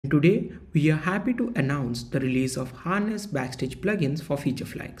today we are happy to announce the release of Harness Backstage plugins for feature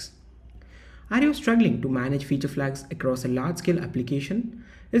flags. Are you struggling to manage feature flags across a large-scale application?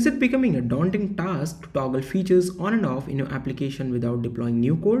 Is it becoming a daunting task to toggle features on and off in your application without deploying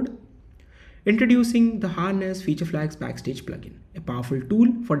new code? Introducing the Harness Feature Flags Backstage plugin, a powerful tool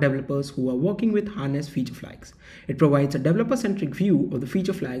for developers who are working with Harness Feature Flags. It provides a developer-centric view of the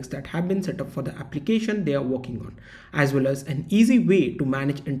feature flags that have been set up for the application they are working on, as well as an easy way to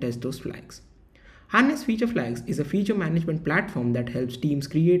manage and test those flags. Harness Feature Flags is a feature management platform that helps teams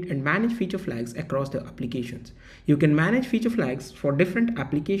create and manage feature flags across their applications. You can manage feature flags for different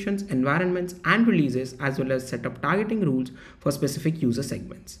applications, environments, and releases, as well as set up targeting rules for specific user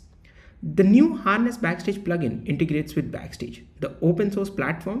segments. The new Harness Backstage plugin integrates with Backstage, the open source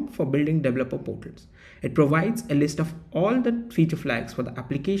platform for building developer portals. It provides a list of all the feature flags for the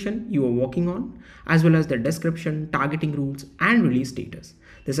application you are working on, as well as the description, targeting rules, and release status.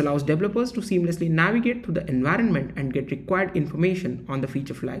 This allows developers to seamlessly navigate through the environment and get required information on the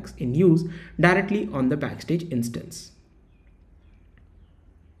feature flags in use directly on the Backstage instance.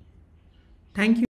 Thank you.